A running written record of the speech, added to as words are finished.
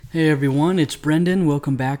Hey everyone, it's Brendan.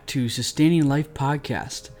 Welcome back to Sustaining Life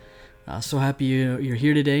Podcast. So happy you're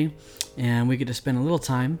here today and we get to spend a little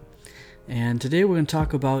time. And today we're going to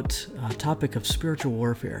talk about a topic of spiritual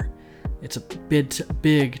warfare. It's a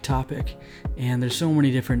big topic, and there's so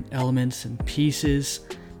many different elements and pieces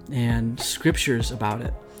and scriptures about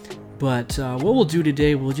it. But what we'll do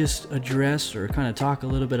today, we'll just address or kind of talk a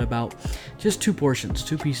little bit about just two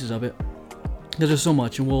pieces of it. There's so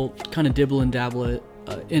much, and we'll kind of dibble and dabble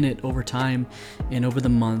in it over time and over the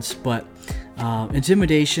months. But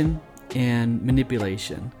intimidation and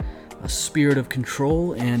manipulation, a spirit of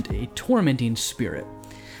control and a tormenting spirit.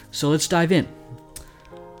 So let's dive in.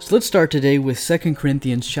 So let's start today with 2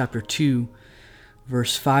 Corinthians chapter 2,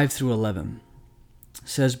 verse 5 through 11. It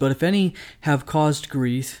says, "But if any have caused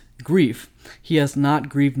grief, he has not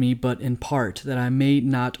grieved me, but in part, that I may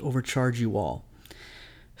not overcharge you all.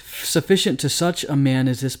 Sufficient to such a man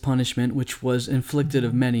is this punishment which was inflicted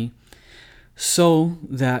of many, so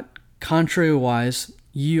that contrariwise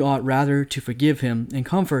ye ought rather to forgive him and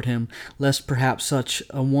comfort him, lest perhaps such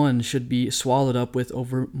a one should be swallowed up with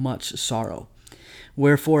overmuch sorrow.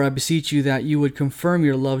 Wherefore I beseech you that you would confirm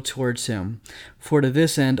your love towards him. For to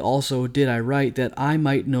this end also did I write, that I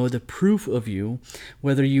might know the proof of you,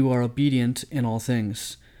 whether you are obedient in all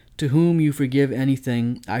things. To whom you forgive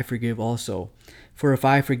anything, I forgive also. For if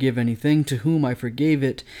I forgive anything, to whom I forgave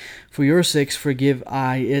it, for your sakes forgive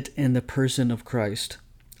I it in the person of Christ.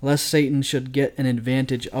 Lest Satan should get an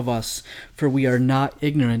advantage of us, for we are not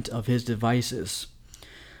ignorant of his devices."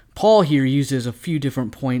 Paul here uses a few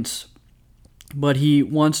different points, but he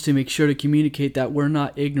wants to make sure to communicate that we're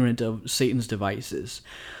not ignorant of Satan's devices,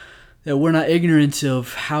 that we're not ignorant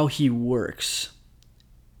of how he works.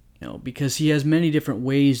 Because he has many different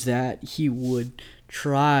ways that he would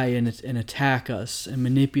try and attack us and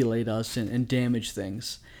manipulate us and damage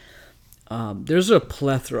things. There's a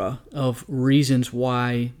plethora of reasons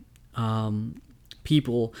why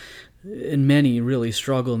people, and many really,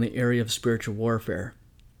 struggle in the area of spiritual warfare.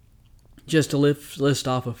 Just to list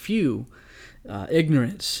off a few: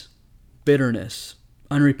 ignorance, bitterness,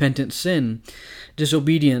 unrepentant sin,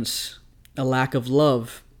 disobedience, a lack of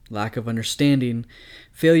love, lack of understanding,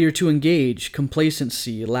 failure to engage,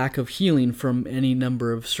 complacency, lack of healing from any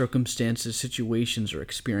number of circumstances, situations, or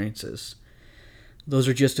experiences. Those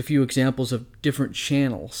are just a few examples of different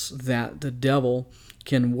channels that the devil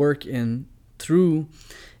can work in through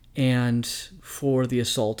and for the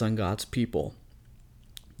assault on God's people.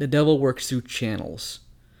 The devil works through channels.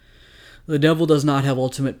 The devil does not have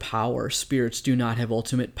ultimate power. Spirits do not have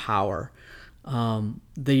ultimate power.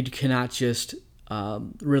 They cannot just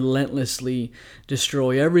relentlessly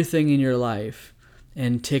destroy everything in your life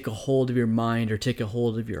and take a hold of your mind or take a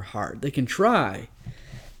hold of your heart. They can try,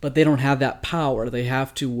 but they don't have that power. They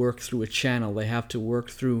have to work through a channel. They have to work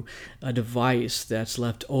through a device that's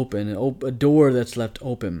left open, a door that's left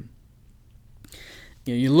open.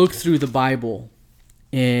 You look through the Bible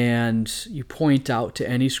and you point out to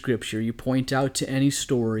any scripture, you point out to any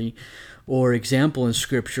story or example in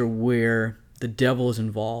scripture where the devil is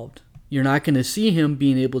involved. You're not going to see him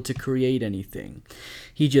being able to create anything.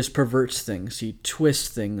 He just perverts things. He twists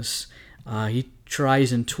things. He tries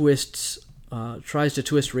to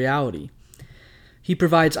twist reality. He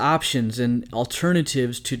provides options and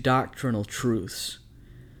alternatives to doctrinal truths.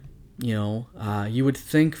 You would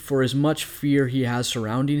think, for as much fear he has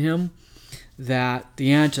surrounding him, that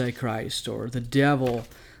the Antichrist or the devil,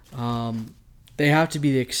 they have to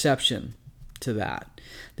be the exception to that.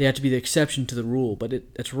 They have to be the exception to the rule, but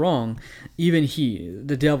it's wrong. Even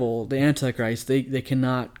the devil, the Antichrist, they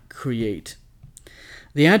cannot create.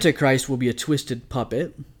 The Antichrist will be a twisted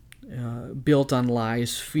puppet built on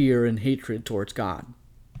lies, fear, and hatred towards God.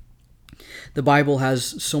 The Bible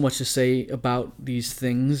has so much to say about these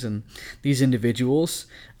things and these individuals,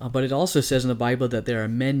 but it also says in the Bible that there are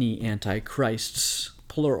many antichrists,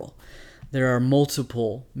 plural. There are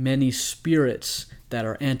many spirits that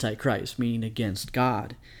are antichrist, meaning against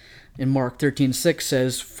God. In Mark 13:6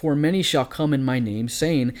 says, "For many shall come in my name,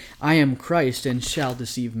 saying, I am Christ, and shall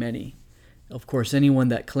deceive many." Of course, anyone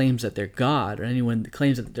that claims that they're God or anyone that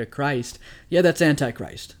claims that they're Christ, that's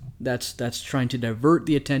antichrist. That's trying to divert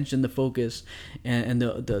the attention, the focus, and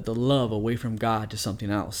the love away from God to something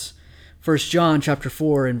else. 1 John chapter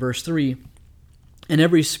 4 and verse 3, "And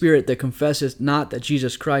every spirit that confesseth not that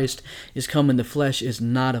Jesus Christ is come in the flesh is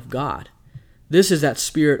not of God. This is that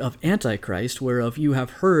spirit of Antichrist, whereof you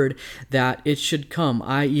have heard that it should come,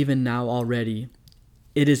 even now already.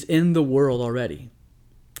 It is in the world already."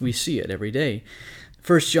 We see it every day.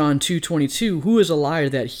 1 John 2:22, who is a liar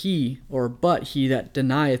that but he that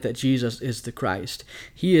denieth that Jesus is the Christ?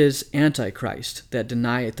 He is Antichrist, that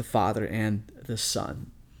denieth the Father and the Son.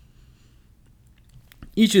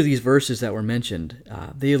 Each of these verses that were mentioned,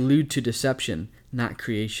 they allude to deception, not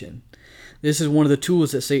creation. This is one of the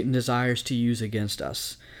tools that Satan desires to use against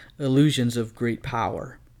us. Illusions of great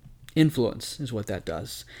power. Influence is what that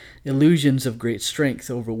does. Illusions of great strength,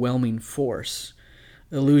 overwhelming force.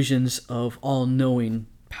 Illusions of all-knowing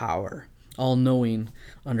power, all-knowing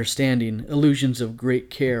understanding, illusions of great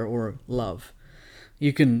care or love.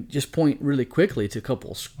 You can just point really quickly to a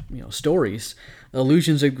couple stories.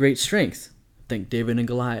 Illusions of great strength. Think David and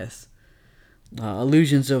Goliath.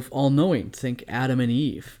 Illusions of all-knowing. Think Adam and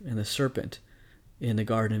Eve and the serpent in the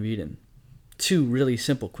Garden of Eden. Two really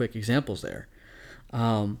simple, quick examples there.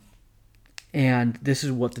 And this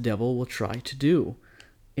is what the devil will try to do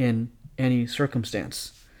in any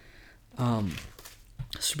circumstance.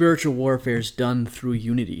 Spiritual warfare is done through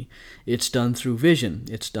unity. It's done through vision.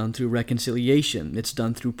 It's done through reconciliation. It's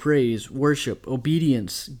done through praise, worship,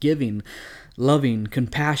 obedience, giving, loving,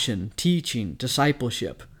 compassion, teaching,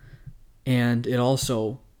 discipleship. And it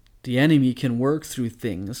also, the enemy can work through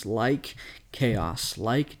things like chaos,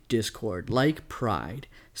 like discord, like pride,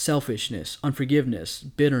 selfishness, unforgiveness,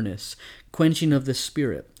 bitterness, quenching of the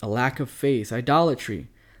spirit, a lack of faith, idolatry,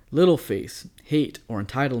 little faith, hate or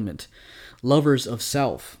entitlement, lovers of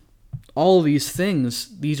self. All these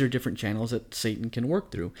things, these are different channels that Satan can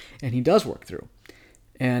work through, and he does work through.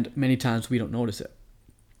 And many times we don't notice it.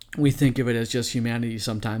 We think of it as just humanity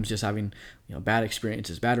sometimes just having bad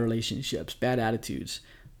experiences, bad relationships, bad attitudes,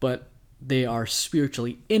 but they are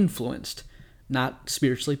spiritually influenced, not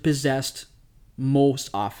spiritually possessed most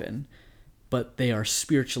often, but they are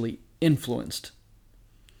spiritually influenced.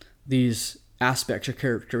 These aspects or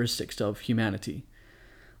characteristics of humanity.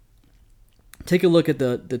 Take a look at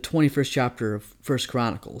the 21st chapter of 1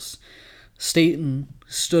 Chronicles. Satan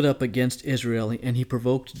stood up against Israel, and he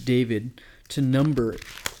provoked David to number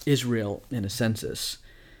Israel in a census.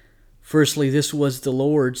 Firstly, this was the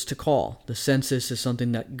Lord's to call. The census is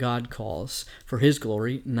something that God calls for his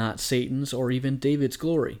glory, not Satan's or even David's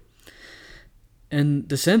glory. And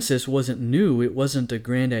the census wasn't new. It wasn't a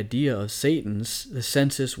grand idea of Satan's. The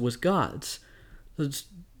census was God's.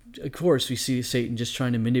 Of course, we see Satan just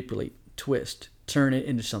trying to manipulate, twist, turn it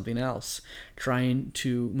into something else, trying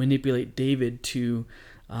to manipulate David to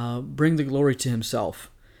bring the glory to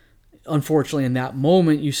himself. Unfortunately, in that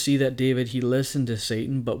moment, you see that David, he listened to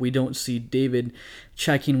Satan, but we don't see David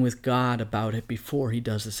checking with God about it before he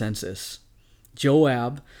does the census.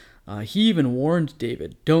 Joab, he even warned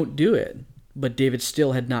David, don't do it. But David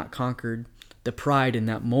still had not conquered the pride in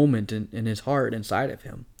that moment in his heart inside of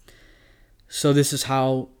him. So this is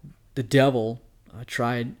how the devil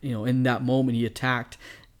tried, in that moment he attacked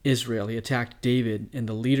Israel. He attacked David and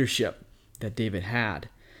the leadership that David had,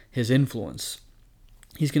 his influence.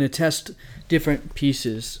 He's going to test different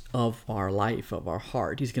pieces of our life, of our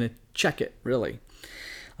heart. He's going to check it, really.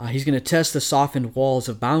 He's going to test the softened walls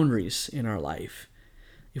of boundaries in our life.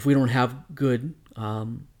 If we don't have good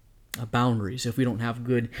boundaries, if we don't have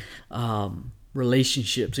good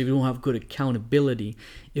relationships, if we don't have good accountability,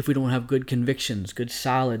 if we don't have good convictions, good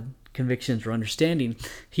solid convictions or understanding,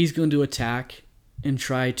 he's going to attack and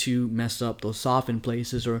try to mess up those softened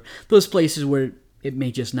places or those places where it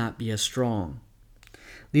may just not be as strong.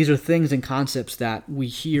 These are things and concepts that we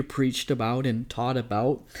hear preached about and taught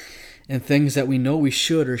about, and things that we know we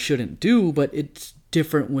should or shouldn't do, but it's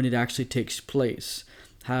different when it actually takes place.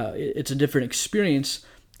 It's a different experience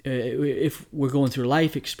if we're going through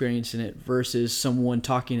life experiencing it versus someone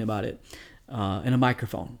talking about it in a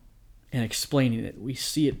microphone and explaining it. We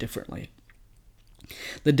see it differently.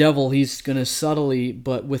 The devil, he's going to subtly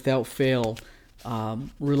but without fail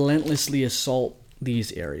relentlessly assault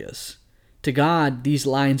these areas. To God, these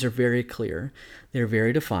lines are very clear. They're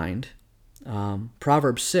very defined.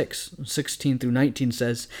 Proverbs 6:16 through 19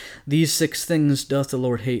 says, "These 6 things doth the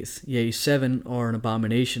Lord hate, yea, 7 are an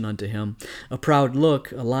abomination unto him: a proud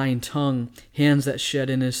look, a lying tongue, hands that shed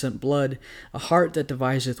innocent blood, a heart that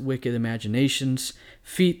deviseth wicked imaginations,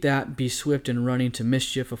 feet that be swift in running to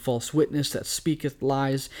mischief, a false witness that speaketh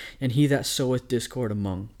lies, and he that soweth discord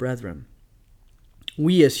among brethren."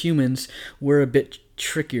 We as humans, we're a bit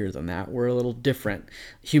trickier than that. We're a little different.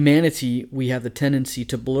 Humanity, we have the tendency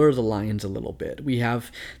to blur the lines a little bit. We have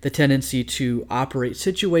the tendency to operate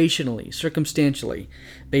situationally, circumstantially,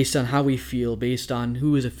 based on how we feel, based on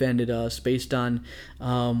who has offended us, based on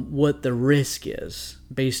what the risk is,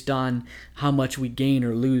 based on how much we gain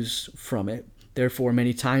or lose from it. Therefore,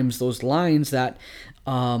 many times those lines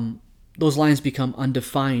become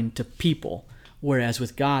undefined to people Whereas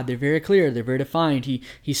with God, they're very clear, they're very defined.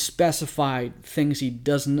 He specified things he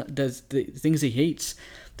does the things he hates,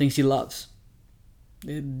 things he loves.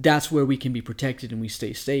 That's where we can be protected and we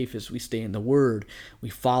stay safe, as we stay in the Word. We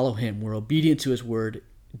follow Him. We're obedient to His Word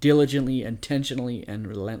diligently, intentionally, and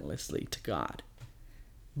relentlessly to God.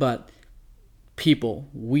 But people,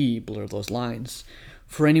 we blur those lines.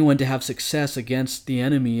 For anyone to have success against the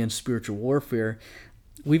enemy in spiritual warfare,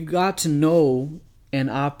 we've got to know and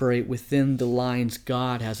operate within the lines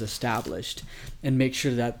God has established and make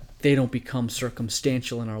sure that they don't become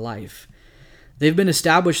circumstantial in our life. They've been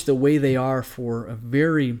established the way they are for a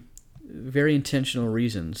very, very intentional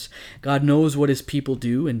reasons. God knows what His people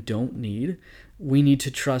do and don't need. We need to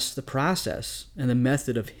trust the process and the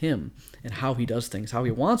method of Him and how He does things, how He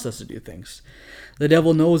wants us to do things. The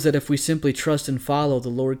devil knows that if we simply trust and follow the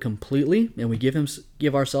Lord completely, and we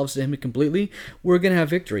give ourselves to Him completely, we're going to have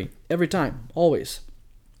victory every time, always.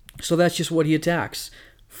 So that's just what he attacks.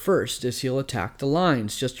 First is he'll attack the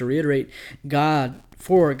lines. Just to reiterate,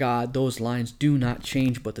 for God, those lines do not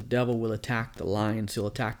change, but the devil will attack the lines. He'll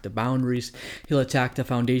attack the boundaries. He'll attack the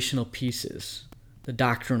foundational pieces, the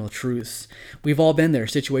doctrinal truths. We've all been there.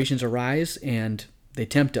 Situations arise and they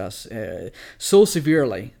tempt us so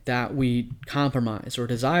severely that we compromise or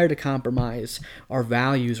desire to compromise our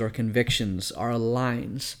values, our convictions, our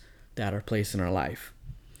lines that are placed in our life.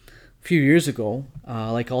 A few years ago,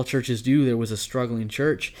 like all churches do, there was a struggling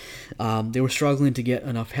church. They were struggling to get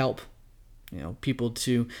enough help. People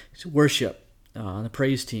to worship on the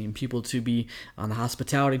praise team, people to be on the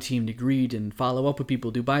hospitality team to greet and follow up with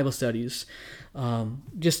people, do Bible studies,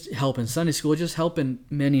 just help in Sunday school, just help in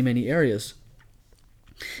many, many areas.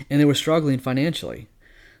 And they were struggling financially.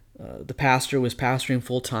 The pastor was pastoring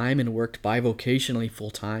full-time and worked bivocationally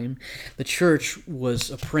full-time. The church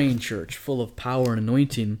was a praying church full of power and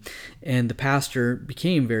anointing, and the pastor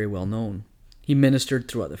became very well known. He ministered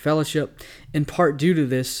throughout the fellowship. In part due to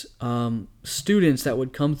this, students that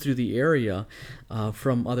would come through the area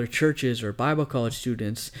from other churches or Bible college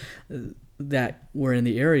students that were in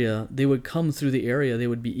the area, they would come through the area. They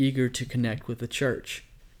would be eager to connect with the church.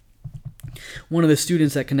 One of the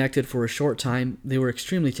students that connected for a short time, they were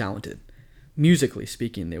extremely talented. Musically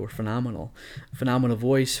speaking, they were phenomenal. Phenomenal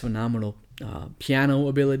voice, phenomenal piano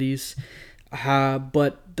abilities.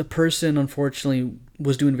 But the person, unfortunately,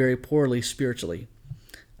 was doing very poorly spiritually.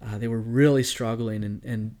 They were really struggling,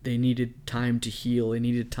 and they needed time to heal. They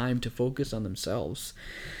needed time to focus on themselves.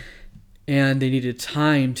 And they needed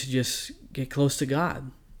time to just get close to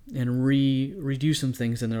God and redo some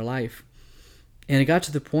things in their life. And it got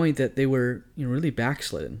to the point that they were really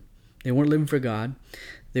backslidden. They weren't living for God.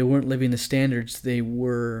 They weren't living the standards they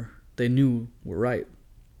knew were right.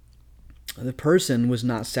 The person was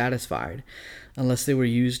not satisfied unless they were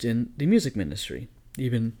used in the music ministry,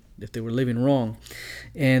 even if they were living wrong.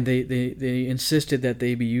 And they insisted that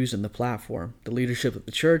they be used on the platform. The leadership of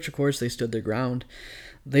the church, of course, they stood their ground.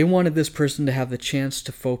 They wanted this person to have the chance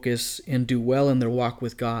to focus and do well in their walk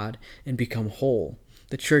with God and become whole.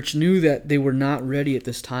 The church knew that they were not ready at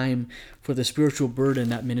this time for the spiritual burden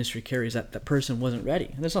that ministry carries, that the person wasn't ready.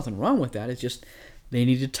 And there's nothing wrong with that. It's just they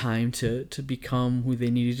needed time to become who they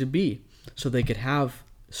needed to be so they could have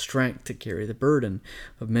strength to carry the burden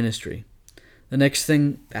of ministry. The next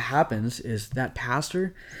thing that happens is that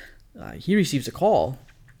pastor, he receives a call.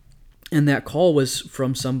 And that call was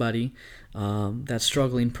from somebody, that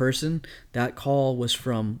struggling person. That call was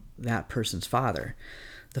from that person's father.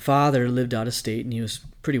 The father lived out of state and he was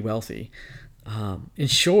pretty wealthy. In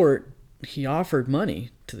short, he offered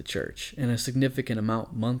money to the church and a significant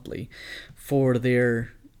amount monthly for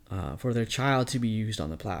their child to be used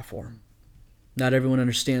on the platform. Not everyone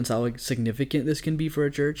understands how significant this can be for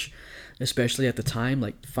a church, especially at the time.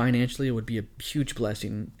 Like financially, it would be a huge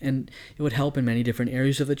blessing, and it would help in many different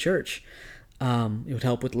areas of the church. It would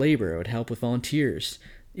help with labor. It would help with volunteers.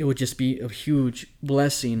 It would just be a huge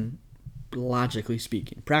blessing, logically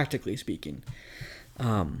speaking, practically speaking.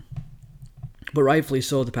 But rightfully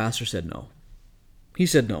so, the pastor said no. He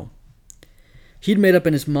said no. He'd made up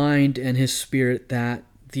in his mind and his spirit that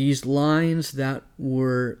these lines that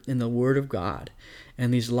were in the Word of God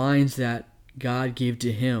and these lines that God gave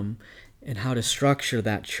to him and how to structure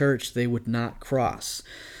that church, they would not cross.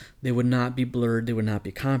 They would not be blurred. They would not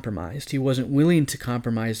be compromised. He wasn't willing to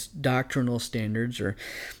compromise doctrinal standards or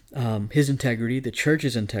his integrity, the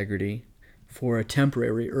church's integrity, for a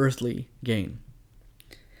temporary earthly gain.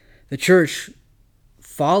 The church,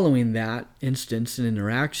 following that instance and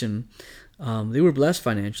interaction, they were blessed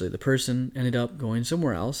financially. The person ended up going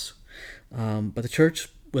somewhere else, but the church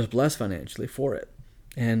was blessed financially for it.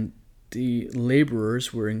 And the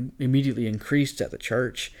laborers were immediately increased at the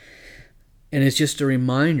church. And it's just a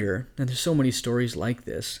reminder, and there's so many stories like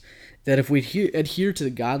this, that if we adhere to the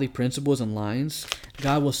godly principles and lines,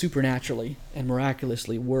 God will supernaturally and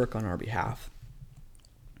miraculously work on our behalf.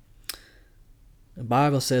 The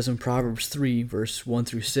Bible says in Proverbs 3, verse 1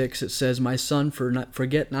 through 6, it says, "My son,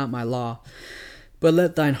 forget not my law, but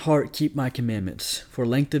let thine heart keep my commandments. For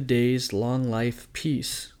length of days, long life,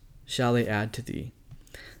 peace shall they add to thee.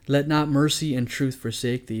 Let not mercy and truth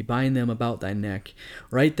forsake thee. Bind them about thy neck.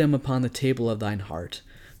 Write them upon the table of thine heart.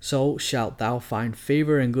 So shalt thou find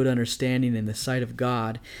favor and good understanding in the sight of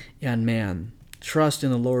God and man. Trust in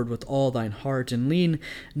the Lord with all thine heart, and lean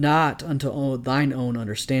not unto thine own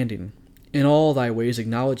understanding. In all thy ways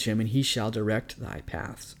acknowledge him, and he shall direct thy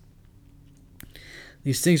paths."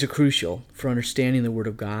 These things are crucial for understanding the Word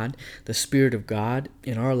of God, the Spirit of God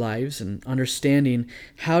in our lives, and understanding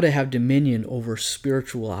how to have dominion over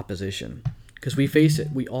spiritual opposition. Because we face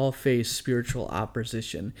it. We all face spiritual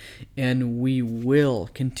opposition, and we will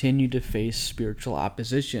continue to face spiritual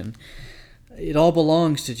opposition. It all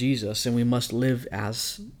belongs to Jesus, and we must live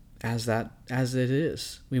as it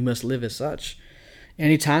is. We must live as such.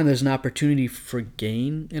 Anytime there's an opportunity for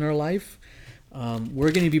gain in our life,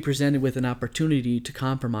 we're going to be presented with an opportunity to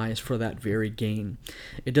compromise for that very gain.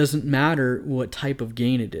 It doesn't matter what type of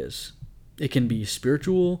gain it is. It can be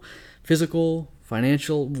spiritual, physical,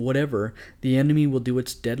 financial, whatever. The enemy will do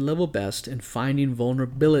its dead level best in finding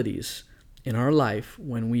vulnerabilities in our life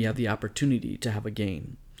when we have the opportunity to have a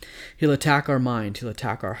gain. He'll attack our mind, he'll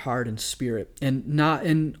attack our heart and spirit, and not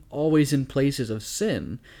always in places of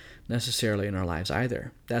sin necessarily in our lives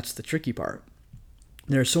either. That's the tricky part.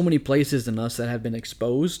 There are so many places in us that have been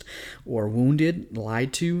exposed or wounded,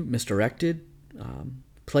 lied to, misdirected,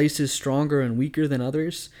 places stronger and weaker than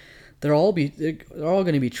others. They're all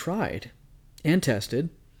going to be tried and tested.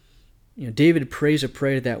 David prays a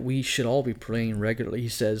prayer that we should all be praying regularly. He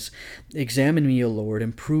says, "Examine me, O Lord,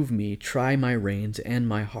 and prove me. Try my reins and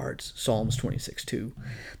my heart." Psalms 26:2.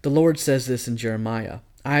 The Lord says this in Jeremiah.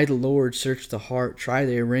 "I, the Lord, search the heart, try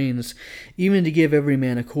their reins, even to give every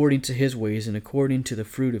man according to his ways and according to the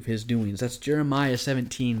fruit of his doings." That's Jeremiah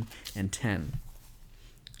 17:10.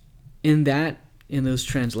 In those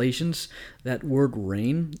translations, that word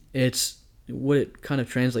rein, what it kind of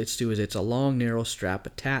translates to is it's a long, narrow strap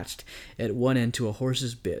attached at one end to a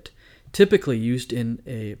horse's bit, typically used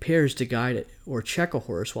in pairs to guide or check a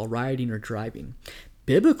horse while riding or driving.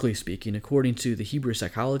 Biblically speaking, according to the Hebrew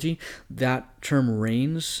psychology, that term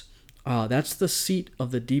reins, that's the seat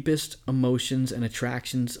of the deepest emotions and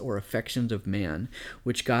attractions or affections of man,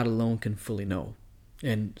 which God alone can fully know.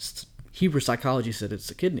 And Hebrew psychology said it's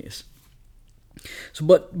the kidneys. So,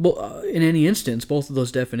 but in any instance, both of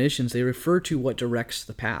those definitions, they refer to what directs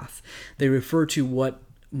the path. They refer to what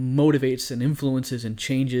motivates and influences and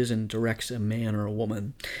changes and directs a man or a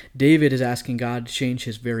woman. David is asking God to change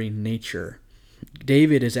his very nature.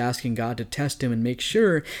 David is asking God to test him and make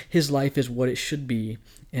sure his life is what it should be.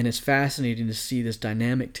 And it's fascinating to see this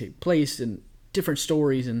dynamic take place in different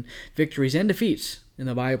stories and victories and defeats in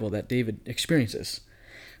the Bible that David experiences.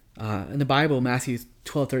 In the Bible, Matthew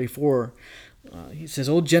 12:34, he says,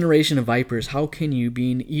 "O generation of vipers, how can you,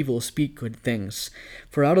 being evil, speak good things?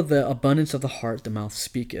 For out of the abundance of the heart the mouth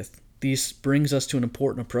speaketh." This brings us to an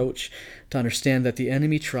important approach to understand that the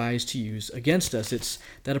enemy tries to use against us.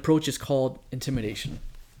 That approach is called intimidation.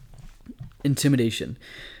 Intimidation.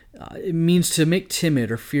 It means to make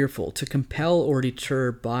timid or fearful, to compel or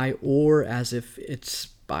deter by or as if it's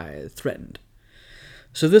by threatened.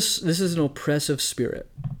 So this is an oppressive spirit.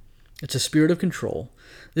 It's a spirit of control.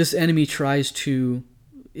 This enemy tries to,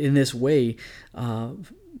 in this way,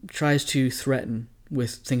 tries to threaten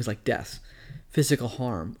with things like death, physical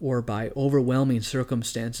harm, or by overwhelming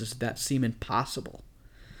circumstances that seem impossible.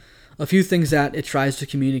 A few things that it tries to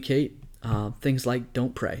communicate, things like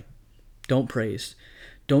don't pray, don't praise,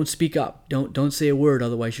 don't speak up, don't say a word,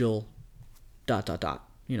 otherwise you'll ...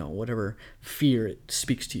 whatever fear it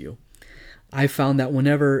speaks to you. I found that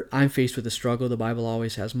whenever I'm faced with a struggle, the Bible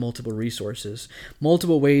always has multiple resources,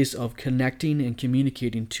 multiple ways of connecting and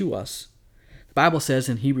communicating to us. The Bible says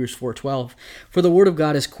in Hebrews 4:12, "For the word of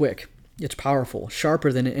God is quick, it's powerful,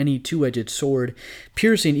 sharper than any two-edged sword,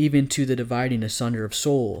 piercing even to the dividing asunder of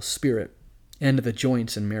soul, spirit, and of the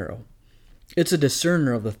joints and marrow." It's a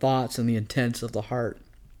discerner of the thoughts and the intents of the heart.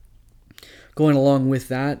 Going along with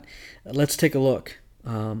that, let's take a look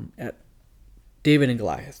at David and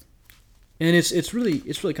Goliath. And it's really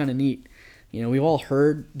kind of neat. We've all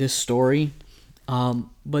heard this story,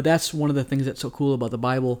 but that's one of the things that's so cool about the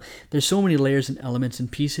Bible. There's so many layers and elements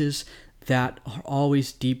and pieces that are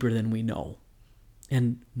always deeper than we know.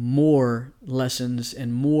 and more lessons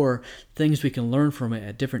and more things we can learn from it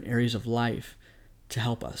at different areas of life to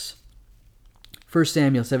help us. 1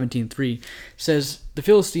 Samuel 17:3 says, "The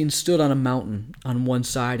Philistines stood on a mountain on one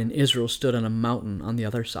side, and Israel stood on a mountain on the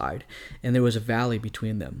other side, and there was a valley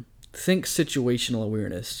between them." Think situational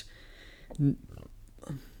awareness.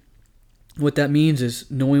 What that means is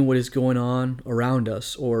knowing what is going on around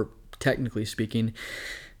us, or technically speaking,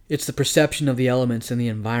 it's the perception of the elements in the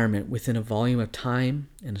environment within a volume of time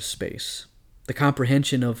and a space. The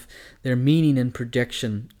comprehension of their meaning and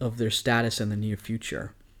prediction of their status in the near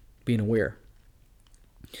future. Being aware.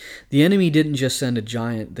 The enemy didn't just send a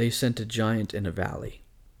giant, they sent a giant in a valley.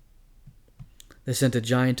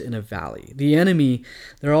 The enemy,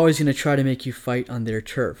 they're always going to try to make you fight on their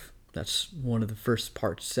turf. That's one of the first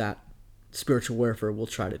parts that spiritual warfare will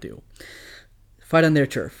try to do. Fight on their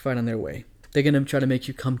turf, fight on their way. They're going to try to make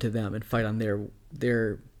you come to them and fight on their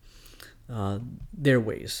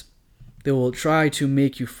ways. They will try to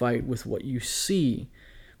make you fight with what you see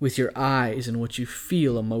with your eyes and what you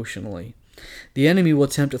feel emotionally. The enemy will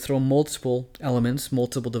attempt to throw multiple elements,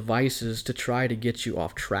 multiple devices to try to get you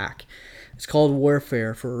off track. It's called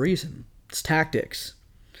warfare for a reason. It's tactics.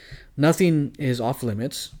 Nothing is off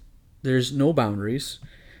limits. There's no boundaries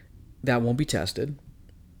that won't be tested.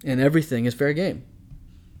 And everything is fair game.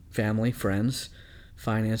 Family, friends,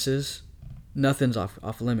 finances, nothing's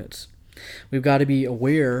off limits. We've got to be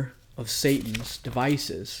aware of Satan's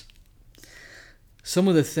devices. Some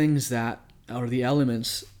of the things that are the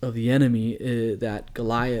elements of the enemy that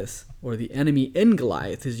Goliath, or the enemy in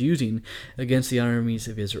Goliath, is using against the armies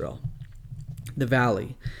of Israel. The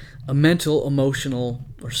valley, a mental, emotional,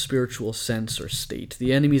 or spiritual sense or state.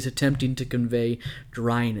 The enemy is attempting to convey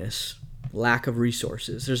dryness, lack of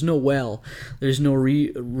resources. There's no well. There's no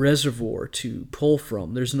reservoir to pull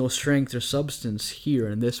from. There's no strength or substance here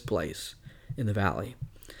in this place, in the valley.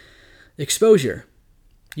 Exposure.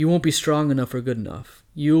 You won't be strong enough or good enough.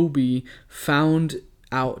 You'll be found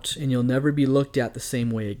out, and you'll never be looked at the same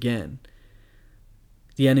way again.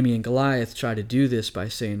 The enemy and Goliath try to do this by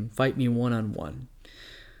saying, "Fight me one-on-one.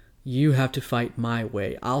 You have to fight my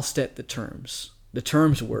way. I'll set the terms." The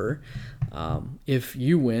terms were, if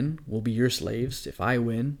you win, we'll be your slaves. If I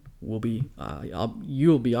win, you'll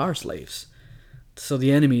be our slaves. So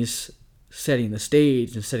the enemy's setting the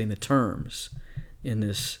stage and setting the terms in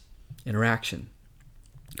this interaction.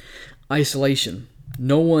 Isolation.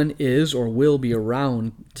 No one is or will be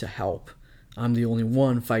around to help. I'm the only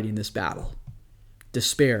one fighting this battle.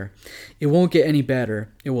 Despair. It won't get any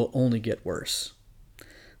better. It will only get worse.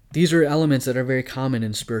 These are elements that are very common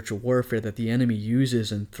in spiritual warfare that the enemy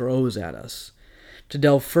uses and throws at us. To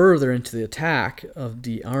delve further into the attack of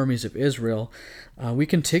the armies of Israel, we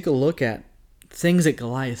can take a look at things that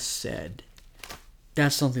Goliath said.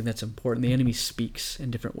 That's something that's important. The enemy speaks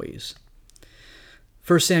in different ways.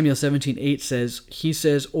 1 Samuel 17:8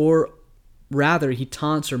 says, or rather, he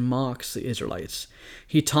taunts or mocks the Israelites.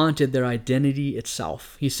 He taunted their identity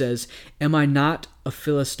itself. He says, "Am I not a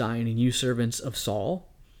Philistine and you servants of Saul?"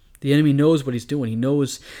 The enemy knows what he's doing. He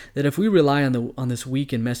knows that if we rely on this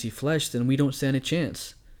weak and messy flesh, then we don't stand a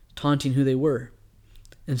chance. Taunting who they were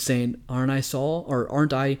and saying, "Aren't I Saul? Or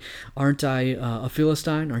aren't I a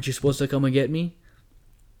Philistine? Aren't you supposed to come and get me?"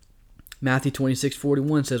 Matthew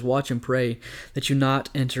 26:41 says, "Watch and pray that you not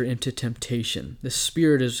enter into temptation. The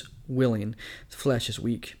spirit is willing, the flesh is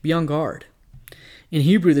weak. Be on guard." In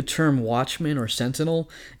Hebrew, the term watchman or sentinel,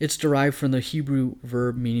 it's derived from the Hebrew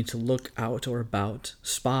verb meaning to look out or about,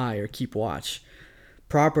 spy or keep watch.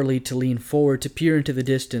 Properly, to lean forward, to peer into the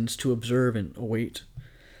distance, to observe and await.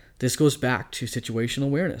 This goes back to situational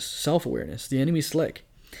awareness, self-awareness. The enemy's slick.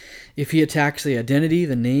 If he attacks the identity,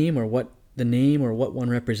 the name, or what one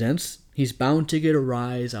represents, he's bound to get a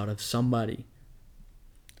rise out of somebody.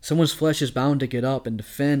 Someone's flesh is bound to get up and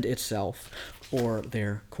defend itself or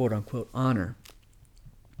their quote-unquote honor.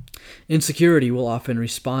 Insecurity will often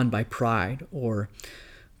respond by pride or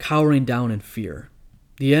cowering down in fear.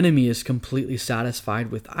 The enemy is completely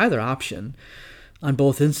satisfied with either option. On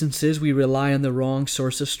both instances, we rely on the wrong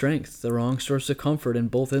source of strength, the wrong source of comfort. In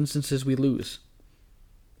both instances, we lose.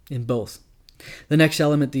 In both. The next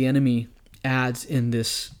element the enemy adds in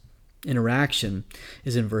this interaction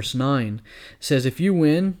is in verse 9. It says, "If you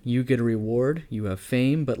win, you get a reward, you have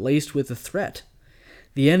fame, but laced with a threat.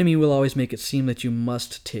 The enemy will always make it seem that you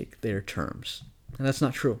must take their terms." And that's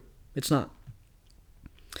not true. It's not.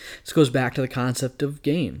 This goes back to the concept of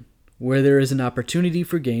gain. Where there is an opportunity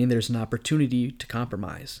for gain, there's an opportunity to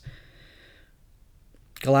compromise.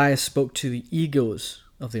 Goliath spoke to the egos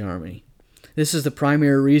of the army. This is the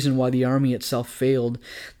primary reason why the army itself failed.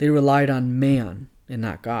 They relied on man and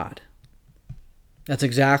not God. That's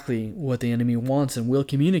exactly what the enemy wants and will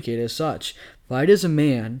communicate as such. Fight as a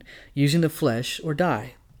man using the flesh or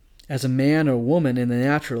die. As a man or woman in the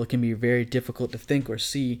natural, it can be very difficult to think or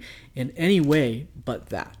see in any way but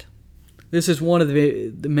that. This is one of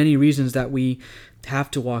the many reasons that we have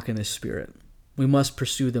to walk in the Spirit. We must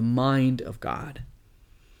pursue the mind of God.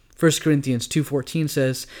 1 Corinthians 2:14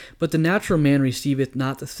 says, "But the natural man receiveth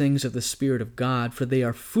not the things of the Spirit of God, for they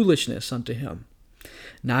are foolishness unto him.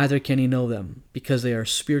 Neither can he know them, because they are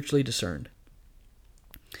spiritually discerned.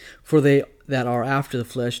 For they that are after the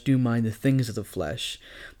flesh do mind the things of the flesh,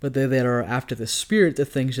 but they that are after the Spirit the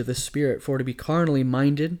things of the Spirit. For to be carnally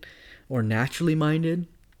minded, or naturally minded,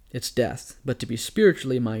 it's death, but to be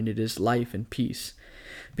spiritually minded is life and peace.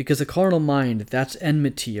 Because a carnal mind, that's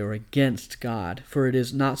enmity or against God, for it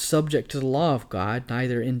is not subject to the law of God,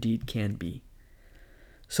 neither indeed can be.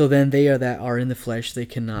 So then they that are in the flesh, they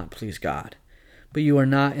cannot please God. But you are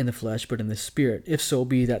not in the flesh, but in the Spirit, if so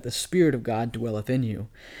be that the Spirit of God dwelleth in you.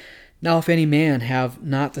 Now if any man have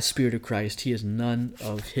not the Spirit of Christ, he is none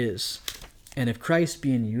of his. And if Christ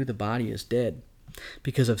be in you, the body is dead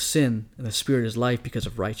because of sin, and the Spirit is life because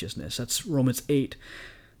of righteousness." That's Romans 8,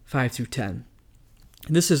 5 through 10.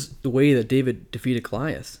 And this is the way that David defeated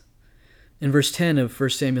Goliath. In verse 10 of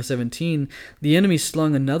 1 Samuel 17, the enemy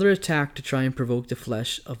slung another attack to try and provoke the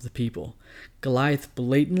flesh of the people. Goliath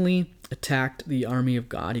blatantly attacked the army of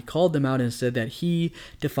God. He called them out and said that he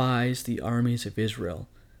defies the armies of Israel.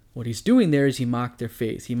 What he's doing there is he mocked their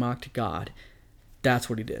faith. He mocked God. That's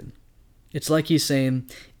what he did. It's like he's saying,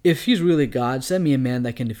 if he's really God, send me a man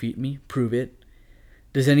that can defeat me. Prove it.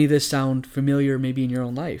 Does any of this sound familiar maybe in your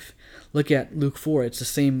own life? Look at Luke 4. It's the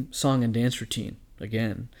same song and dance routine,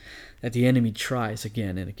 again, that the enemy tries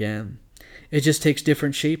again and again. It just takes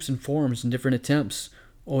different shapes and forms and different attempts.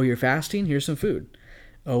 Oh, you're fasting? Here's some food.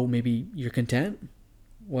 Oh, maybe you're content?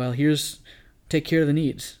 Well, take care of the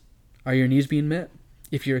needs. Are your needs being met?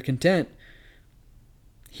 If you're content,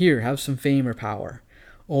 here, have some fame or power.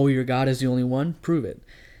 Oh, your God is the only one? Prove it.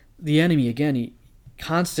 The enemy, again, he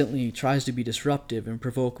constantly tries to be disruptive and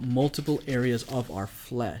provoke multiple areas of our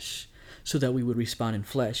flesh so that we would respond in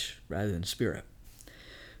flesh rather than spirit.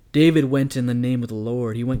 David went in the name of the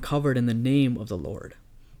Lord. He went covered in the name of the Lord.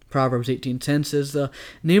 Proverbs 18:10 says, "The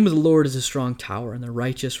name of the Lord is a strong tower, and the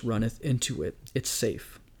righteous runneth into it." It's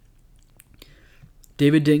safe.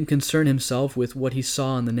 David didn't concern himself with what he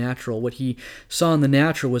saw in the natural. What he saw in the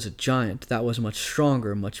natural was a giant that was much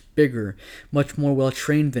stronger, much bigger, much more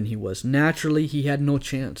well-trained than he was. Naturally, he had no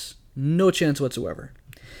chance whatsoever.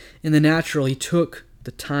 In the natural, he took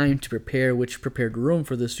the time to prepare, which prepared room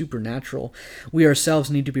for the supernatural. We ourselves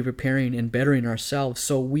need to be preparing and bettering ourselves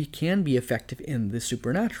so we can be effective in the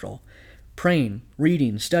supernatural. Praying,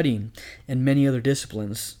 reading, studying, and many other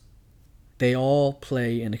disciplines, they all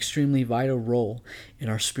play an extremely vital role in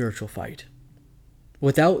our spiritual fight.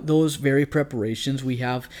 Without those very preparations, we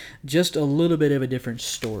have just a little bit of a different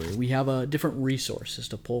story. We have different resources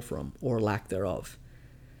to pull from, or lack thereof.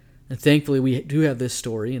 And thankfully, we do have this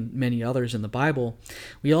story and many others in the Bible.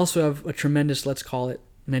 We also have a tremendous, let's call it,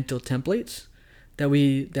 mental templates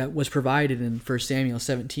that was provided in 1 Samuel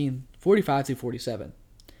 17, 45 through 47.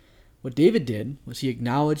 What David did was he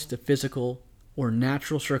acknowledged the physical or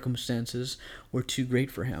natural circumstances were too great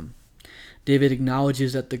for him. David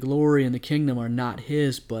acknowledges that the glory and the kingdom are not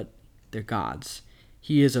his, but they're God's.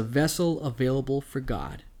 He is a vessel available for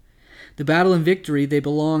God. The battle and victory, they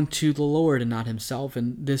belong to the Lord and not himself,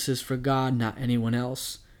 and this is for God, not anyone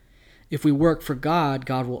else. If we work for God,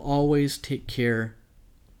 God will always take care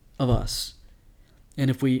of us. And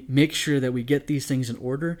if we make sure that we get these things in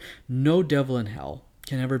order, no devil in hell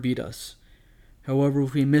can ever beat us. However,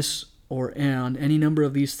 if we miss or on any number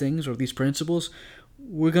of these things or these principles,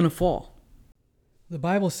 we're going to fall. The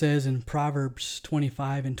Bible says in Proverbs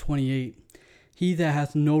 25 and 28, "He that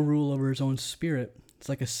hath no rule over his own spirit is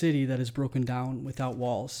like a city that is broken down without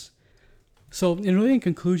walls." So, in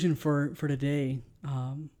conclusion for today,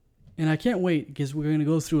 and I can't wait because we're going to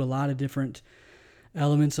go through a lot of different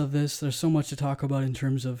elements of this. There's so much to talk about in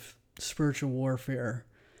terms of spiritual warfare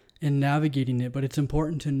and navigating it, but it's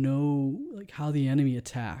important to know how the enemy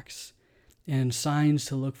attacks and signs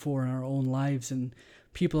to look for in our own lives and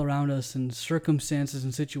people around us and circumstances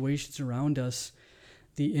and situations around us,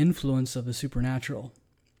 the influence of the supernatural,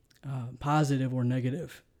 positive or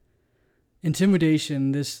negative.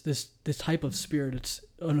 Intimidation, this type of spirit, it's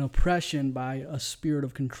an oppression by a spirit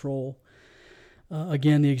of control.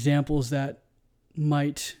 Again, the examples that you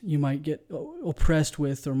might get oppressed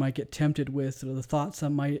with or might get tempted with, or the thoughts that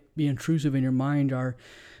might be intrusive in your mind are: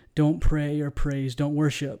 don't pray or praise, don't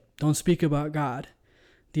worship, don't speak about God,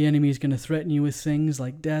 The enemy is going to threaten you with things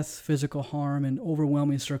like death, physical harm, and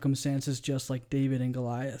overwhelming circumstances, just like David and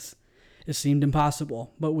Goliath. It seemed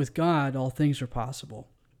impossible, but with God, all things are possible.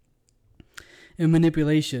 And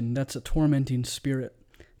manipulation, that's a tormenting spirit.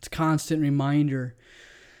 It's a constant reminder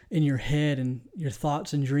in your head and your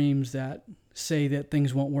thoughts and dreams that say that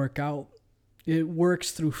things won't work out. It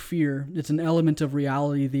works through fear. It's an element of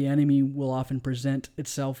reality. The enemy will often present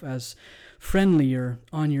itself as friendly or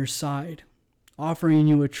on your side, offering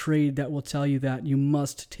you a trade that will tell you that you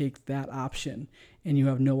must take that option and you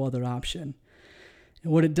have no other option.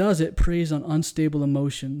 And what it does, it preys on unstable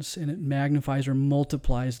emotions, and it magnifies or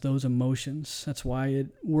multiplies those emotions. That's why it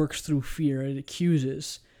works through fear. It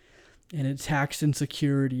accuses, and it attacks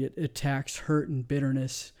insecurity. It attacks hurt and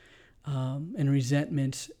bitterness, and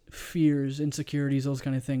resentment, fears, insecurities, those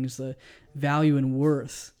kind of things. The value and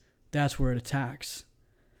worth, that's where it attacks.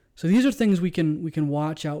 So these are things we can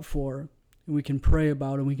watch out for, and we can pray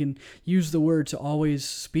about, and we can use the word to always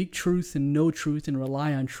speak truth and know truth and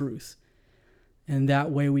rely on truth. And that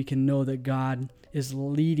way we can know that God is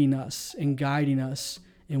leading us and guiding us,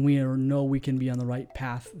 and we know we can be on the right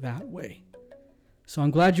path that way. So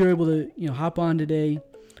I'm glad you're able to hop on today.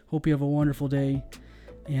 Hope you have a wonderful day,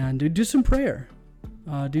 and do some prayer.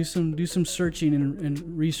 Do some searching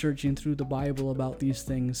and researching through the Bible about these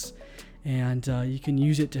things. And you can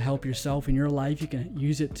use it to help yourself in your life. You can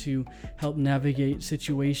use it to help navigate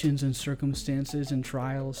situations and circumstances and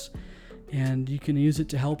trials. And you can use it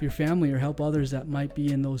to help your family or help others that might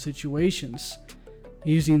be in those situations.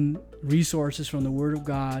 Using resources from the Word of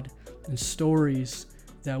God and stories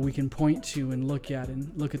that we can point to and look at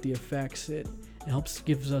the effects. It helps,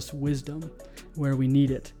 gives us wisdom where we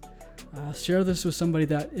need it. Share this with somebody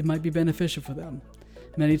that it might be beneficial for them.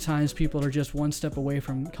 Many times people are just one step away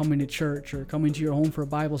from coming to church or coming to your home for a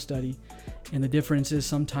Bible study. And the difference is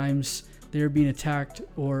sometimes they're being attacked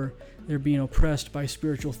or they're being oppressed by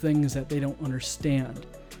spiritual things that they don't understand.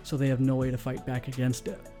 So they have no way to fight back against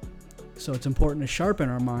it. So it's important to sharpen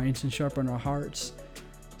our minds and sharpen our hearts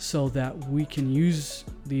so that we can use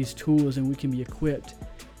these tools and we can be equipped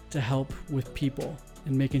to help with people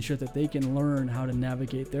and making sure that they can learn how to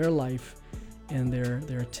navigate their life and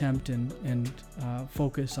their attempt and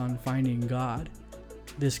focus on finding God.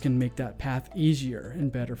 This can make that path easier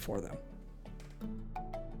and better for them.